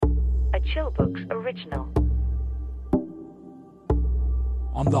Chillbooks original.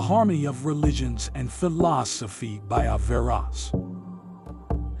 On the Harmony of Religions and Philosophy by Averroes.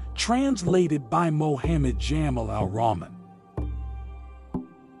 Translated by Mohammed Jamal al-Rahman.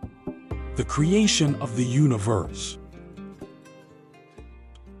 The creation of the universe.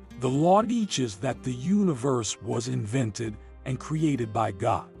 The law teaches that the universe was invented and created by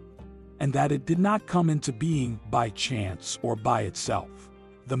God, and that it did not come into being by chance or by itself.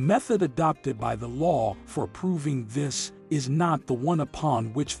 The method adopted by the law for proving this is not the one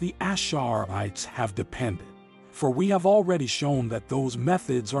upon which the Ash'arites have depended, for we have already shown that those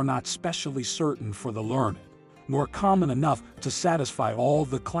methods are not specially certain for the learned, nor common enough to satisfy all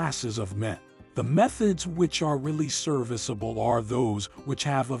the classes of men. The methods which are really serviceable are those which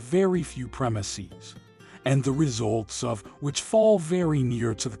have a very few premises, and the results of which fall very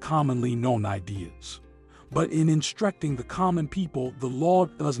near to the commonly known ideas. But in instructing the common people, the law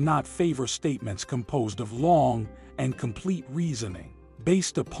does not favor statements composed of long and complete reasoning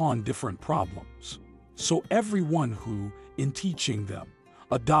based upon different problems. So everyone who, in teaching them,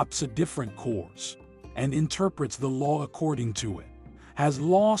 adopts a different course and interprets the law according to it, has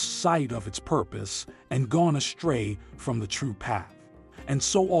lost sight of its purpose and gone astray from the true path. And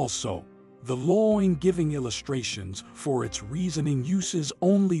so also, the law in giving illustrations for its reasoning uses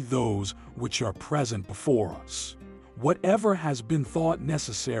only those which are present before us. Whatever has been thought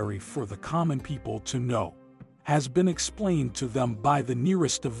necessary for the common people to know has been explained to them by the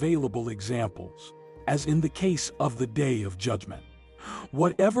nearest available examples, as in the case of the Day of Judgment.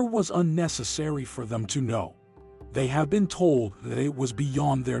 Whatever was unnecessary for them to know, they have been told that it was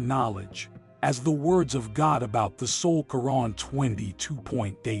beyond their knowledge, as the words of God about the soul Quran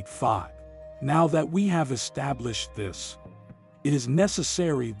 22.85. Now that we have established this, it is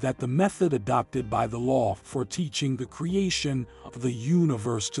necessary that the method adopted by the law for teaching the creation of the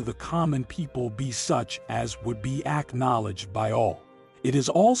universe to the common people be such as would be acknowledged by all. It is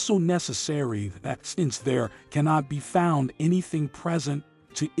also necessary that since there cannot be found anything present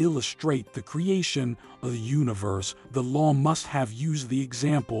to illustrate the creation of the universe, the law must have used the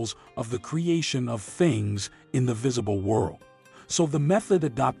examples of the creation of things in the visible world. So the method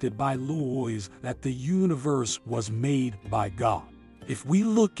adopted by law is that the universe was made by God. If we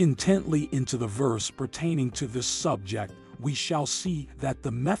look intently into the verse pertaining to this subject, we shall see that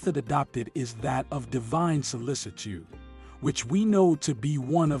the method adopted is that of divine solicitude, which we know to be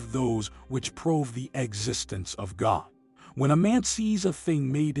one of those which prove the existence of God. When a man sees a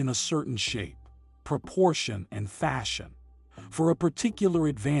thing made in a certain shape, proportion, and fashion, for a particular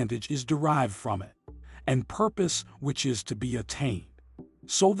advantage is derived from it, and purpose which is to be attained,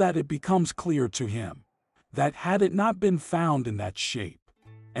 so that it becomes clear to him that had it not been found in that shape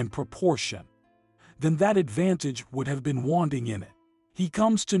and proportion, then that advantage would have been wanting in it. He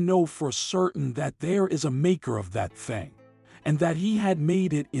comes to know for certain that there is a maker of that thing, and that he had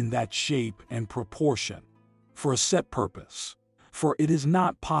made it in that shape and proportion for a set purpose. For it is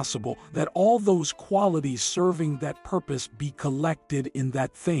not possible that all those qualities serving that purpose be collected in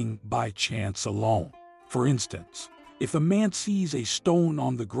that thing by chance alone. For instance, if a man sees a stone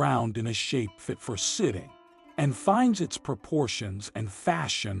on the ground in a shape fit for sitting, and finds its proportions and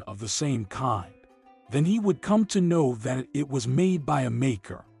fashion of the same kind, then he would come to know that it was made by a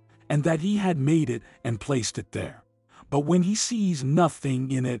maker, and that he had made it and placed it there. But when he sees nothing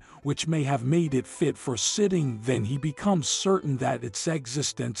in it which may have made it fit for sitting, then he becomes certain that its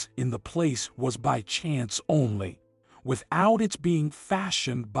existence in the place was by chance only, without its being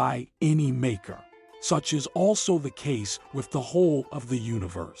fashioned by any maker. Such is also the case with the whole of the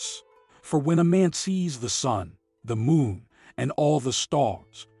universe. For when a man sees the sun, the moon, and all the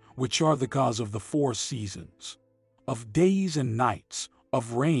stars, which are the cause of the 4 seasons, of days and nights,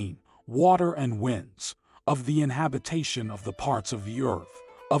 of rain, water, and winds, of the inhabitation of the parts of the earth,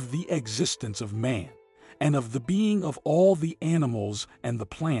 of the existence of man, and of the being of all the animals and the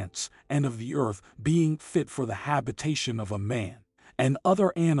plants, and of the earth being fit for the habitation of a man, and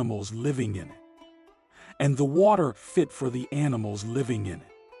other animals living in it, and the water fit for the animals living in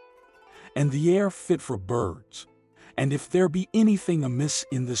it, and the air fit for birds. And if there be anything amiss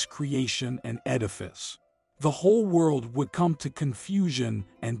in this creation and edifice, the whole world would come to confusion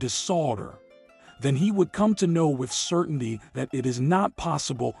and disorder. Then he would come to know with certainty that it is not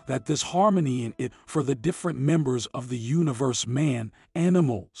possible that this harmony in it for the different members of the universe, man,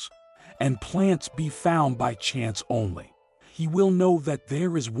 animals, and plants, be found by chance only. He will know that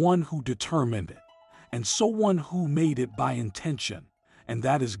there is one who determined it, and so one who made it by intention, and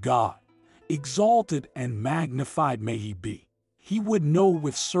that is God. Exalted and magnified may he be. He would know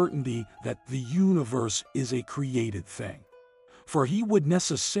with certainty that the universe is a created thing. For he would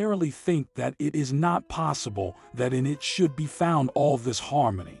necessarily think that it is not possible that in it should be found all this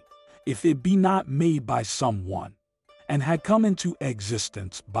harmony, if it be not made by someone, and had come into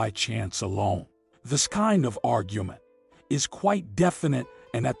existence by chance alone. This kind of argument is quite definite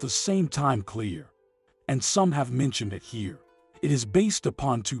and at the same time clear, and some have mentioned it here. It is based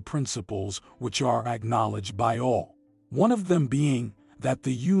upon two principles which are acknowledged by all, one of them being that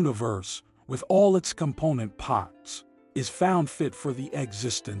the universe, with all its component parts, is found fit for the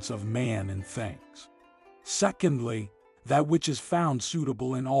existence of man and things. Secondly, that which is found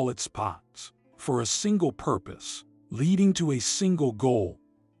suitable in all its parts, for a single purpose, leading to a single goal,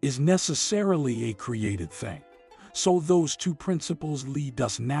 is necessarily a created thing. So those two principles lead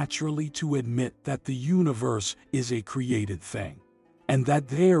us naturally to admit that the universe is a created thing, and that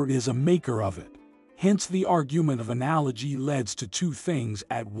there is a maker of it. Hence the argument of analogy leads to two things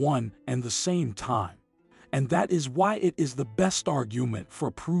at one and the same time. And that is why it is the best argument for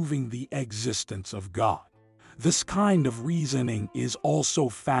proving the existence of God. This kind of reasoning is also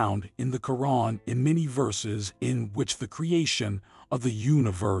found in the Quran in many verses in which the creation of the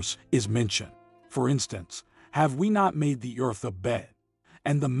universe is mentioned. For instance, have we not made the earth a bed,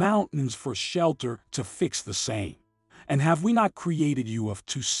 and the mountains for shelter to fix the same? And have we not created you of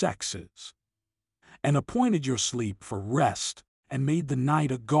two sexes, and appointed your sleep for rest, and made the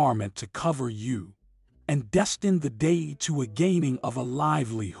night a garment to cover you, and destined the day to a gaining of a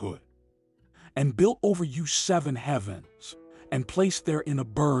livelihood, and built over you 7 heavens, and placed therein a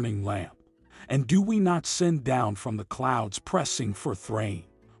burning lamp? And do we not send down from the clouds pressing forth rain,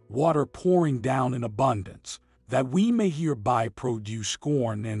 water pouring down in abundance, that we may hereby produce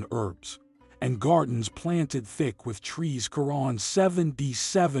corn and herbs, and gardens planted thick with trees? Quran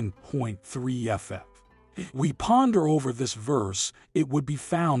 77.3 ff. We ponder over this verse, it would be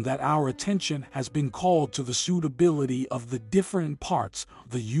found that our attention has been called to the suitability of the different parts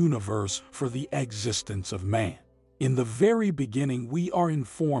of the universe for the existence of man. In the very beginning, we are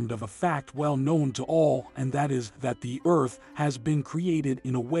informed of a fact well known to all, and that is that the earth has been created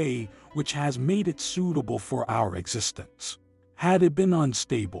in a way which has made it suitable for our existence. Had it been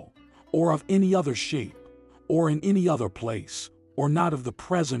unstable, or of any other shape, or in any other place, or not of the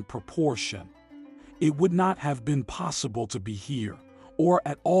present proportion, it would not have been possible to be here, or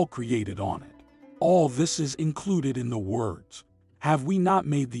at all created on it. All this is included in the words, "Have we not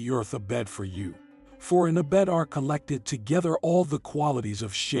made the earth a bed for you?" For in a bed are collected together all the qualities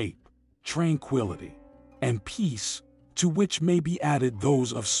of shape, tranquility, and peace, to which may be added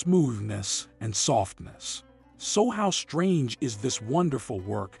those of smoothness and softness. So how strange is this wonderful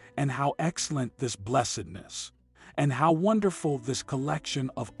work, and how excellent this blessedness, and how wonderful this collection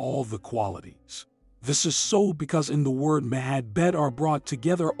of all the qualities. This is so because in the word Mahad bed are brought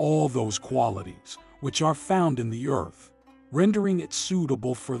together all those qualities which are found in the earth, rendering it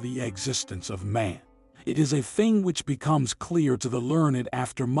suitable for the existence of man. It is a thing which becomes clear to the learned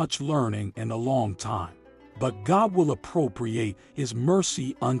after much learning and a long time. But God will appropriate his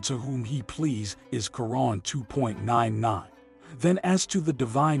mercy unto whom he please, is Quran 2.99. Then as to the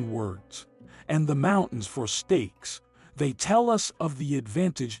divine words, and the mountains for stakes, they tell us of the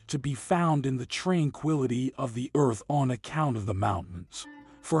advantage to be found in the tranquility of the earth on account of the mountains.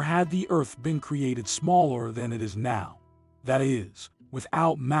 For had the earth been created smaller than it is now, that is,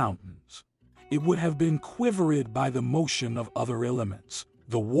 without mountains, it would have been quivered by the motion of other elements,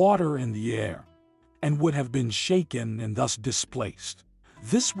 the water and the air, and would have been shaken and thus displaced.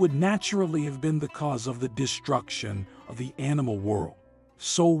 This would naturally have been the cause of the destruction of the animal world.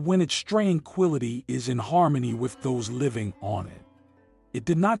 So when its tranquility is in harmony with those living on it, it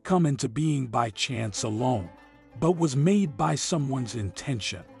did not come into being by chance alone, but was made by someone's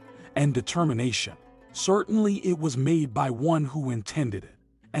intention and determination. Certainly it was made by one who intended it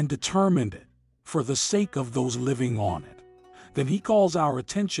and determined it for the sake of those living on it. Then he calls our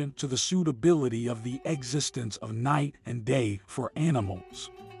attention to the suitability of the existence of night and day for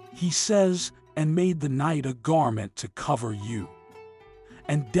animals. He says, "And made the night a garment to cover you,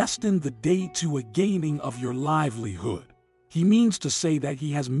 and destined the day to a gaining of your livelihood." He means to say that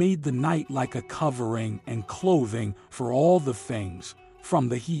he has made the night like a covering and clothing for all the things from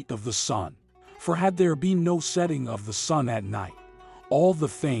the heat of the sun. For had there been no setting of the sun at night, all the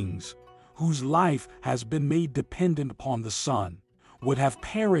things whose life has been made dependent upon the sun would have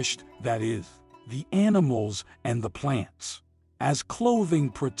perished, that is, the animals and the plants. As clothing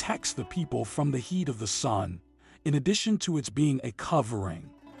protects the people from the heat of the sun, in addition to its being a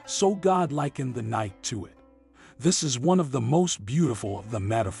covering, so God likened the night to it. This is one of the most beautiful of the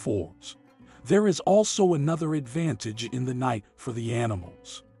metaphors. There is also another advantage in the night for the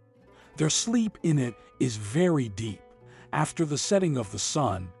animals. Their sleep in it is very deep, after the setting of the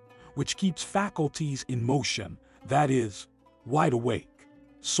sun, which keeps faculties in motion, that is, wide awake.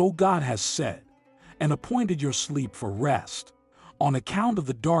 So God has said, and appointed your sleep for rest, on account of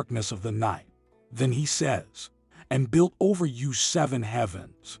the darkness of the night. Then he says, and built over you 7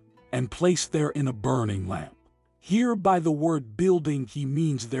 heavens, and placed therein a burning lamp. Here by the word building he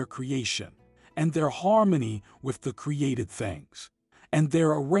means their creation, and their harmony with the created things, and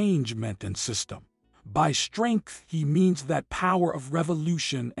their arrangement and system. By strength he means that power of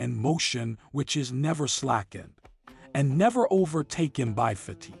revolution and motion which is never slackened, and never overtaken by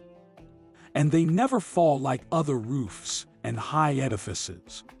fatigue. And they never fall like other roofs and high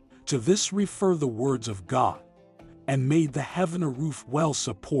edifices. To this refer the words of God, and made the heaven a roof well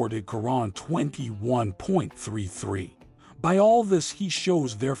supported, Quran 21.33. By all this he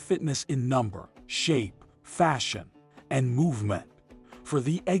shows their fitness in number, shape, fashion, and movement. For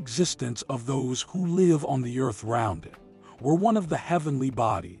the existence of those who live on the earth round it were one of the heavenly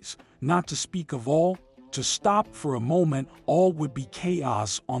bodies, not to speak of all. To stop for a moment, all would be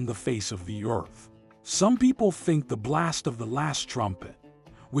chaos on the face of the earth. Some people think the blast of the last trumpet,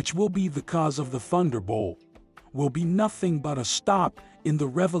 which will be the cause of the thunderbolt, will be nothing but a stop in the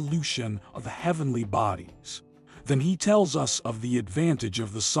revolution of the heavenly bodies. Then he tells us of the advantage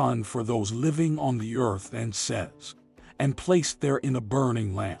of the sun for those living on the earth and says, and placed therein a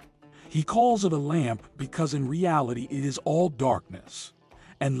burning lamp. He calls it a lamp because in reality it is all darkness,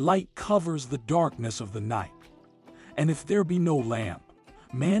 and light covers the darkness of the night. And if there be no lamp,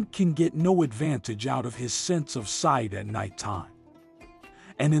 man can get no advantage out of his sense of sight at night time.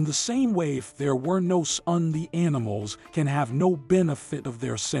 And in the same way, if there were no sun, the animals can have no benefit of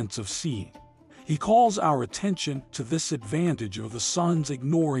their sense of seeing. He calls our attention to this advantage of the sun's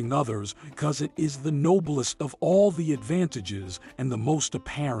ignoring others because it is the noblest of all the advantages and the most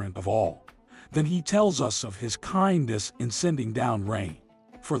apparent of all. Then he tells us of his kindness in sending down rain,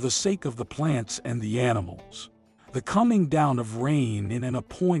 for the sake of the plants and the animals, the coming down of rain in an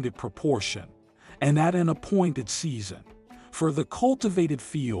appointed proportion, and at an appointed season. For the cultivated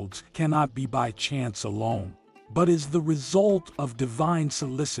fields cannot be by chance alone, but is the result of divine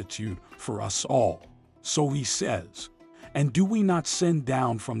solicitude for us all. So he says, and do we not send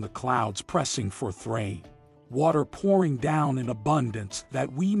down from the clouds pressing forth rain, water pouring down in abundance,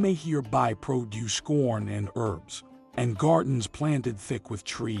 that we may hereby produce corn and herbs, and gardens planted thick with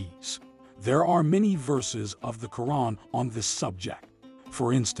trees? There are many verses of the Quran on this subject.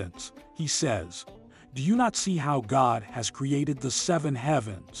 For instance, he says, do you not see how God has created the 7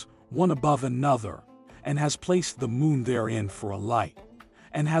 heavens, one above another, and has placed the moon therein for a light,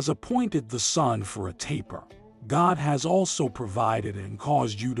 and has appointed the sun for a taper? God has also provided and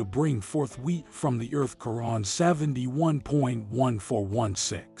caused you to bring forth wheat from the earth, Quran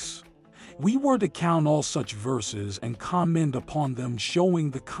 71.1416. We were to count all such verses and comment upon them,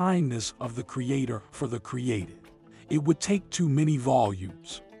 showing the kindness of the Creator for the created. It would take too many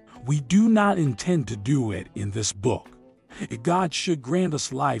volumes. We do not intend to do it in this book. If God should grant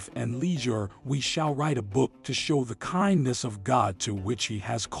us life and leisure, we shall write a book to show the kindness of God to which he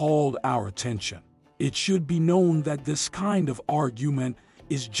has called our attention. It should be known that this kind of argument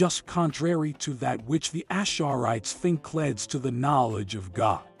is just contrary to that which the Ash'arites think leads to the knowledge of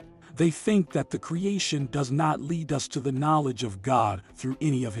God. They think that the creation does not lead us to the knowledge of God through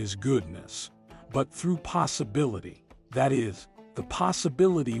any of his goodness, but through possibility, that is, the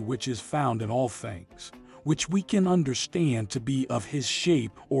possibility which is found in all things, which we can understand to be of his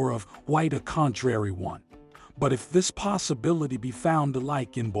shape or of quite a contrary one. But if this possibility be found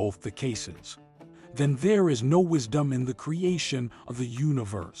alike in both the cases, then there is no wisdom in the creation of the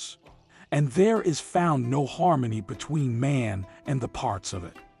universe, and there is found no harmony between man and the parts of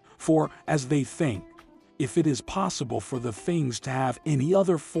it. For, as they think, if it is possible for the things to have any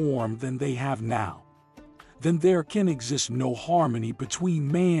other form than they have now, then there can exist no harmony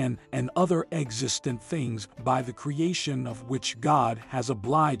between man and other existent things, by the creation of which God has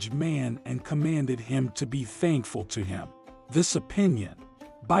obliged man and commanded him to be thankful to him. This opinion,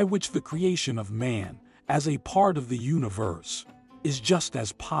 by which the creation of man, as a part of the universe, is just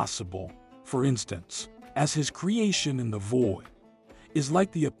as possible, for instance, as his creation in the void, is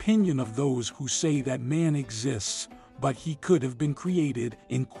like the opinion of those who say that man exists, but he could have been created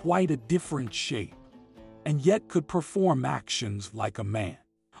in quite a different shape, and yet could perform actions like a man.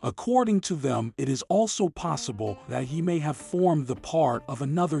 According to them, it is also possible that he may have formed the part of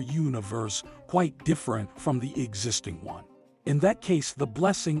another universe quite different from the existing one. In that case, the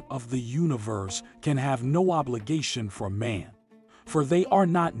blessing of the universe can have no obligation for man, for they are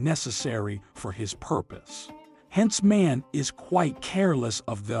not necessary for his purpose. Hence man is quite careless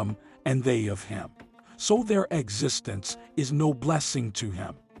of them, and they of him. so their existence is no blessing to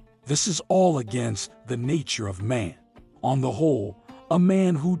him. This is all against the nature of man. On the whole, a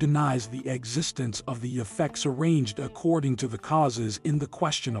man who denies the existence of the effects arranged according to the causes in the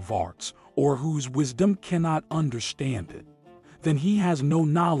question of arts, or whose wisdom cannot understand it, then he has no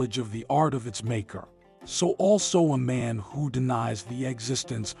knowledge of the art of its maker. So also a man who denies the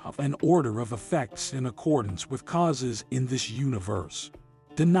existence of an order of effects in accordance with causes in this universe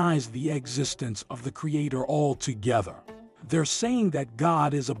denies the existence of the Creator altogether. They're saying that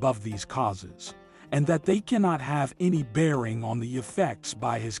God is above these causes, and that they cannot have any bearing on the effects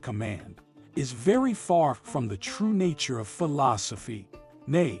by his command, is very far from the true nature of philosophy.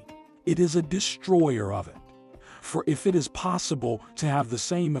 Nay, it is a destroyer of it. For if it is possible to have the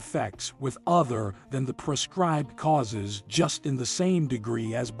same effects with other than the prescribed causes just in the same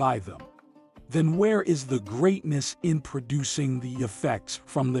degree as by them, then where is the greatness in producing the effects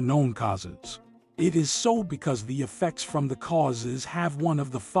from the known causes? It is so because the effects from the causes have one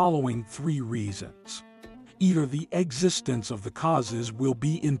of the following three reasons. Either the existence of the causes will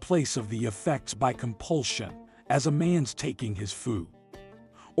be in place of the effects by compulsion, as a man's taking his food,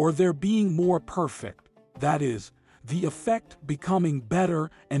 or their being more perfect, that is, the effect becoming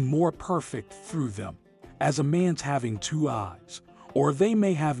better and more perfect through them, as a man's having two eyes, or they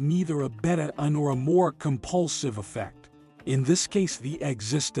may have neither a better nor a more compulsive effect. In this case, the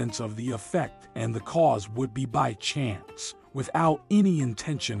existence of the effect and the cause would be by chance, without any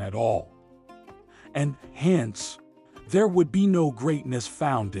intention at all. And hence, there would be no greatness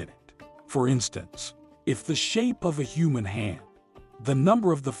found in it. For instance, if the shape of a human hand, the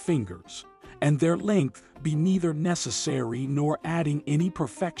number of the fingers, and their length be neither necessary nor adding any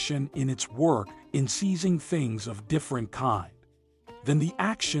perfection in its work in seizing things of different kind, then the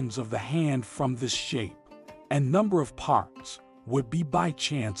actions of the hand from this shape and number of parts would be by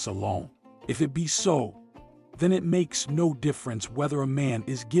chance alone. If it be so, then it makes no difference whether a man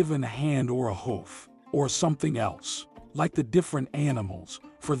is given a hand or a hoof, or something else, like the different animals,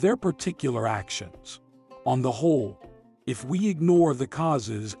 for their particular actions. On the whole, if we ignore the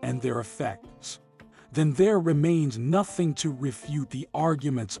causes and their effects, then there remains nothing to refute the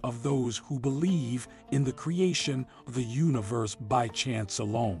arguments of those who believe in the creation of the universe by chance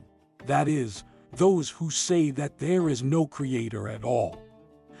alone. That is, those who say that there is no creator at all,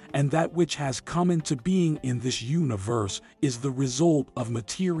 and that which has come into being in this universe is the result of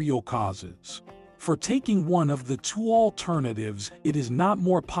material causes. For taking one of the two alternatives, it is not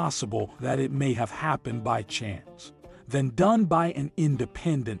more possible that it may have happened by chance than done by an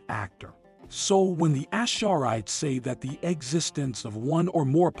independent actor. So when the Ash'arites say that the existence of one or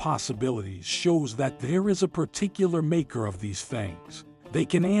more possibilities shows that there is a particular maker of these things, they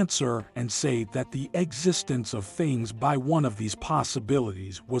can answer and say that the existence of things by one of these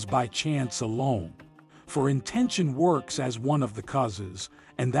possibilities was by chance alone. For intention works as one of the causes,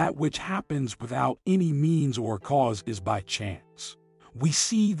 and that which happens without any means or cause is by chance. We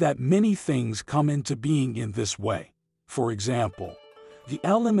see that many things come into being in this way. For example, the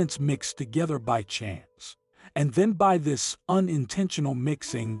elements mix together by chance, and then by this unintentional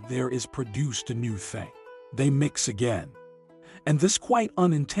mixing there is produced a new thing. They mix again, and this quite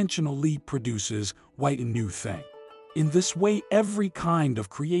unintentionally produces quite a new thing. In this way, every kind of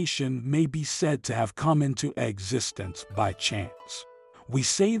creation may be said to have come into existence by chance. We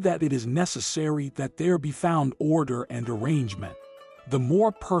say that it is necessary that there be found order and arrangement, the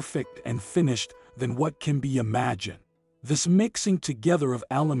more perfect and finished than what can be imagined. This mixing together of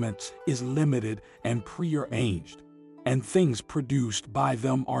elements is limited and prearranged, and things produced by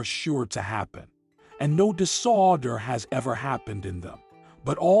them are sure to happen, and no disorder has ever happened in them.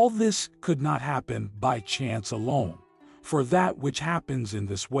 But all this could not happen by chance alone, for that which happens in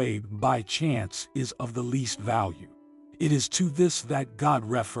this way by chance is of the least value. It is to this that God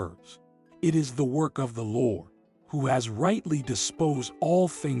refers. It is the work of the Lord, who has rightly disposed all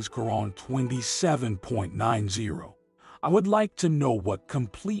things. Quran 27.90. I would like to know what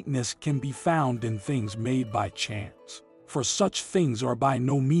completeness can be found in things made by chance, for such things are by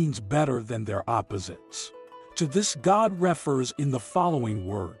no means better than their opposites. To this God refers in the following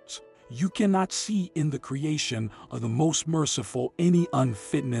words: you cannot see in the creation of the Most Merciful any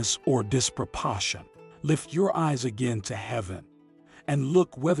unfitness or disproportion. Lift your eyes again to heaven, and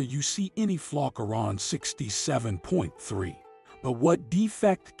look whether you see any flaw. Quran 67.3. But what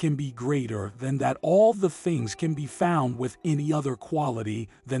defect can be greater than that all the things can be found with any other quality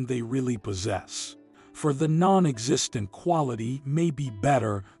than they really possess? For the non-existent quality may be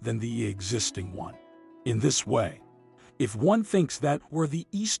better than the existing one. In this way, if one thinks that were the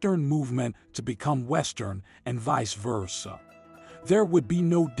Eastern movement to become Western and vice versa, there would be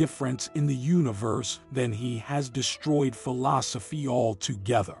no difference in the universe, then he has destroyed philosophy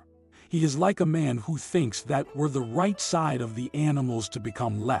altogether. He is like a man who thinks that were the right side of the animals to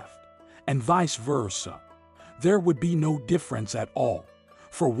become left, and vice versa. There would be no difference at all,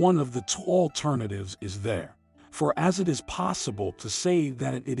 for one of the two alternatives is there. For as it is possible to say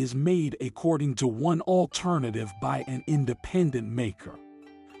that it is made according to one alternative by an independent maker,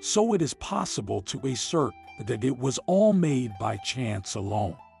 so it is possible to assert that it was all made by chance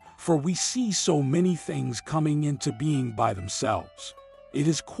alone. For we see so many things coming into being by themselves. It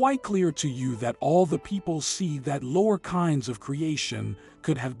is quite clear to you that all the people see that lower kinds of creation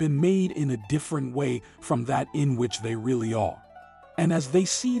could have been made in a different way from that in which they really are. And as they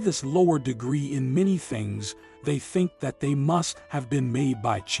see this lower degree in many things, they think that they must have been made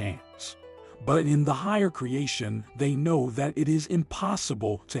by chance. But in the higher creation, they know that it is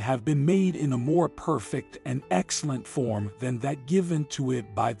impossible to have been made in a more perfect and excellent form than that given to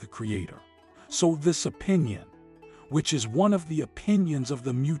it by the Creator. So this opinion, which is one of the opinions of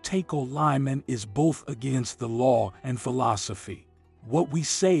the Muteco-Lyman, is both against the law and philosophy. What we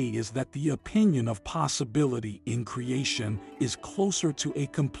say is that the opinion of possibility in creation is closer to a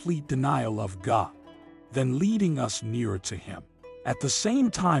complete denial of God than leading us nearer to Him. At the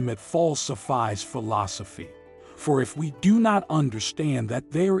same time, it falsifies philosophy. For if we do not understand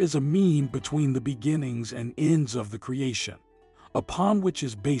that there is a mean between the beginnings and ends of the creation, upon which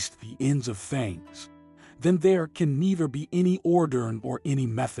is based the ends of things, then there can neither be any order or any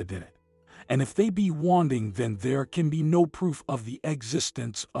method in it. And if they be wanting, then there can be no proof of the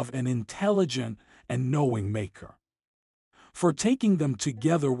existence of an intelligent and knowing maker. For taking them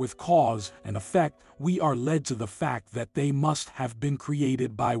together with cause and effect, we are led to the fact that they must have been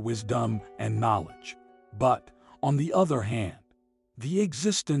created by wisdom and knowledge. But, on the other hand, the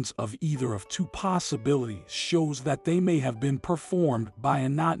existence of either of two possibilities shows that they may have been performed by a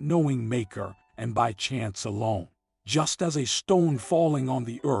not knowing maker and by chance alone. Just as a stone falling on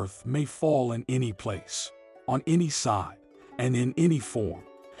the earth may fall in any place, on any side, and in any form,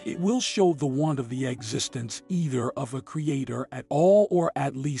 it will show the want of the existence either of a creator at all or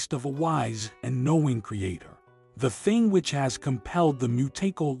at least of a wise and knowing creator. The thing which has compelled the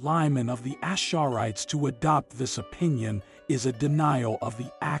Muteco-Lyman of the Asharites to adopt this opinion is a denial of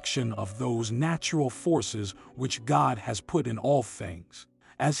the action of those natural forces which God has put in all things,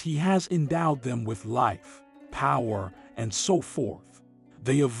 as He has endowed them with life, power, and so forth.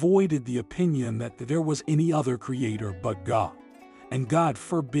 They avoided the opinion that there was any other creator but God. And God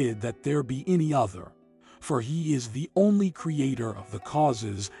forbid that there be any other, for He is the only creator of the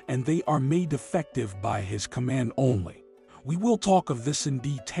causes, and they are made effective by His command only. We will talk of this in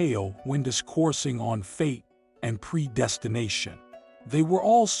detail when discoursing on fate and predestination. They were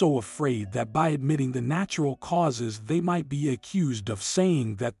also afraid that by admitting the natural causes they might be accused of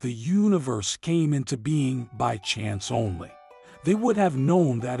saying that the universe came into being by chance only. They would have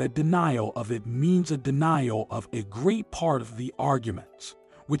known that a denial of it means a denial of a great part of the arguments,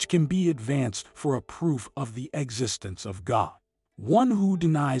 which can be advanced for a proof of the existence of God. One who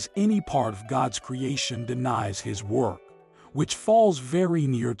denies any part of God's creation denies His work, which falls very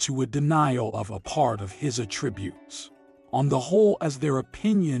near to a denial of a part of His attributes. On the whole, as their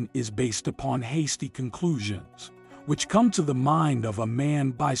opinion is based upon hasty conclusions, which come to the mind of a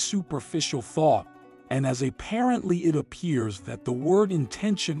man by superficial thought, and as apparently it appears that the word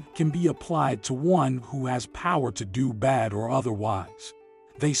intention can be applied to one who has power to do bad or otherwise,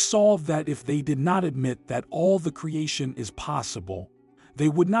 they saw that if they did not admit that all the creation is possible, they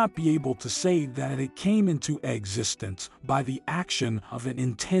would not be able to say that it came into existence by the action of an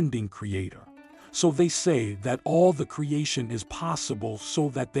intending creator. So they say that all the creation is possible so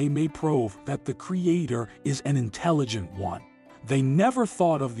that they may prove that the creator is an intelligent one. They never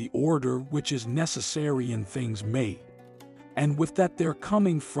thought of the order which is necessary in things made, and with that they're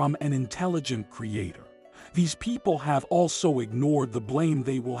coming from an intelligent creator. These people have also ignored the blame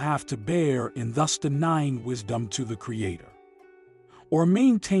they will have to bear in thus denying wisdom to the Creator, or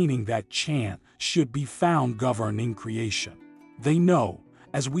maintaining that chance should be found governing creation. They know,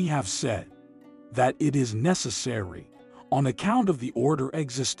 as we have said, that it is necessary, on account of the order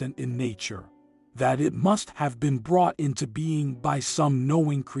existent in nature, that it must have been brought into being by some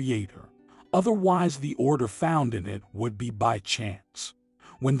knowing creator. Otherwise, the order found in it would be by chance.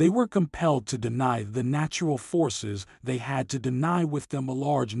 When they were compelled to deny the natural forces, they had to deny with them a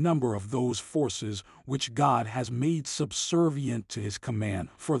large number of those forces which God has made subservient to His command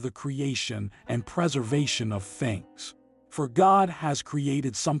for the creation and preservation of things. For God has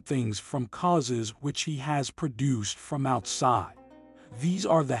created some things from causes which He has produced from outside. These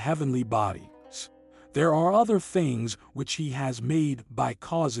are the heavenly bodies, There are other things which he has made by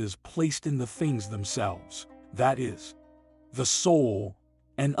causes placed in the things themselves, that is, the soul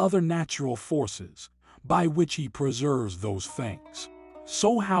and other natural forces, by which he preserves those things.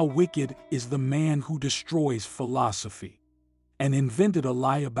 So how wicked is the man who destroys philosophy and invented a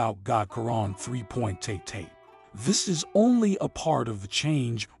lie about God. Quran 3.88. This is only a part of the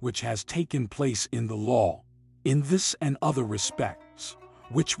change which has taken place in the law, in this and other respects,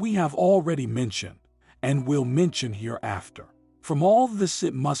 which we have already mentioned, and will mention hereafter. From all this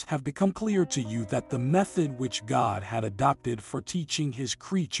it must have become clear to you that the method which God had adopted for teaching his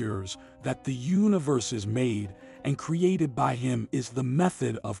creatures that the universe is made and created by him is the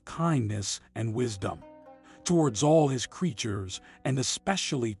method of kindness and wisdom towards all his creatures, and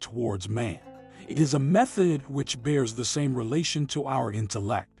especially towards man. It is a method which bears the same relation to our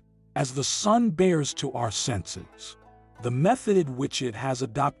intellect as the sun bears to our senses. The method which it has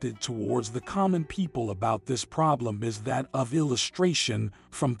adopted towards the common people about this problem is that of illustration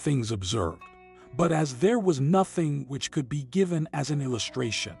from things observed. But as there was nothing which could be given as an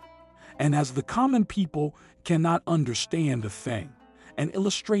illustration, and as the common people cannot understand a thing, an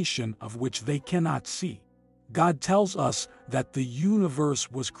illustration of which they cannot see, God tells us that the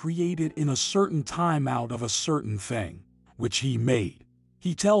universe was created in a certain time out of a certain thing, which he made.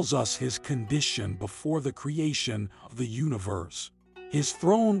 He tells us his condition before the creation of the universe. His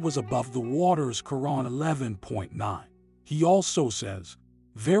throne was above the waters, Quran 11.9. He also says,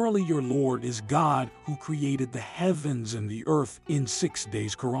 "Verily your Lord is God who created the heavens and the earth in 6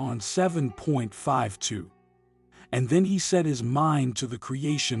 days," Quran 7.52. And then he set his mind to the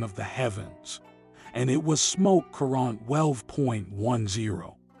creation of the heavens, and it was smoke, Quran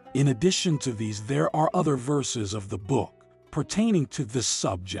 12.10. In addition to these, there are other verses of the book pertaining to this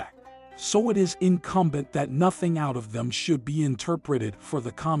subject, so it is incumbent that nothing out of them should be interpreted for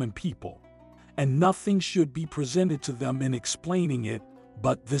the common people, and nothing should be presented to them in explaining it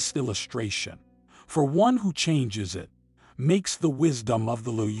but this illustration. For one who changes it makes the wisdom of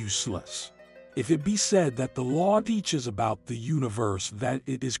the law useless. If it be said that the law teaches about the universe that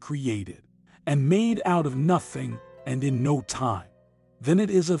it is created and made out of nothing and in no time, then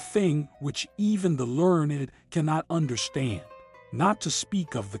it is a thing which even the learned cannot understand, not to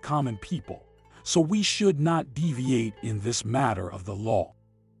speak of the common people. So we should not deviate in this matter of the law.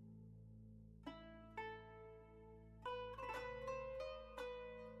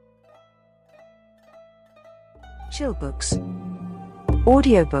 Chill Books.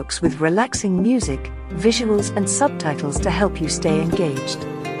 Audiobooks with relaxing music, visuals and subtitles to help you stay engaged.